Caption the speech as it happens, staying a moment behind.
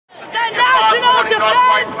National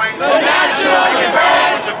Defense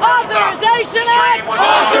Authorization Act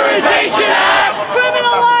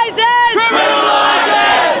criminalizes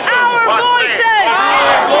our voices.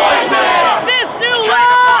 This new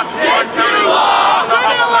law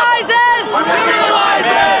criminalizes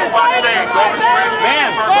fighting for better.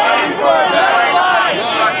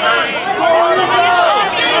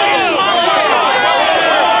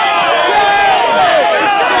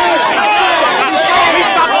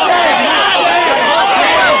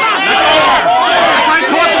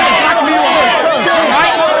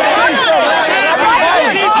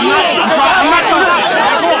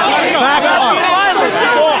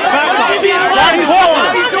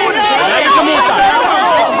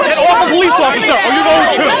 Police officer, or you're going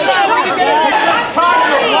to.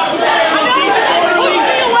 Push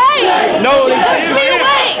me away! No, they push me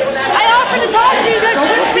away! I offered to talk to you, guys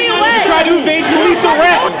push me away! You try to evade police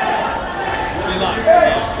arrest!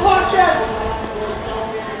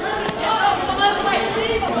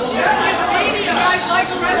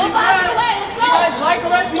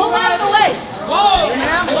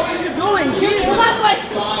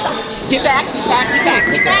 Get back, get back, get back,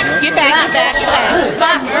 get back, get back, get back, get back.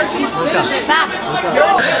 Stop. Back.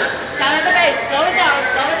 Down at the base. Slow it down,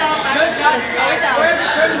 slow it down. Good job. Slow it down.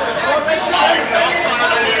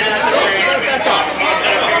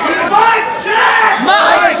 Mic check!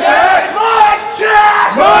 Mic check! Mic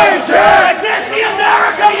check! Mic check! Is this the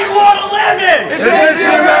America you want to live in? Is this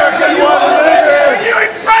the America you want to live in? When you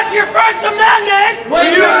express your First Amendment!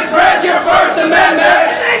 When you express your First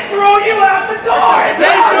Amendment!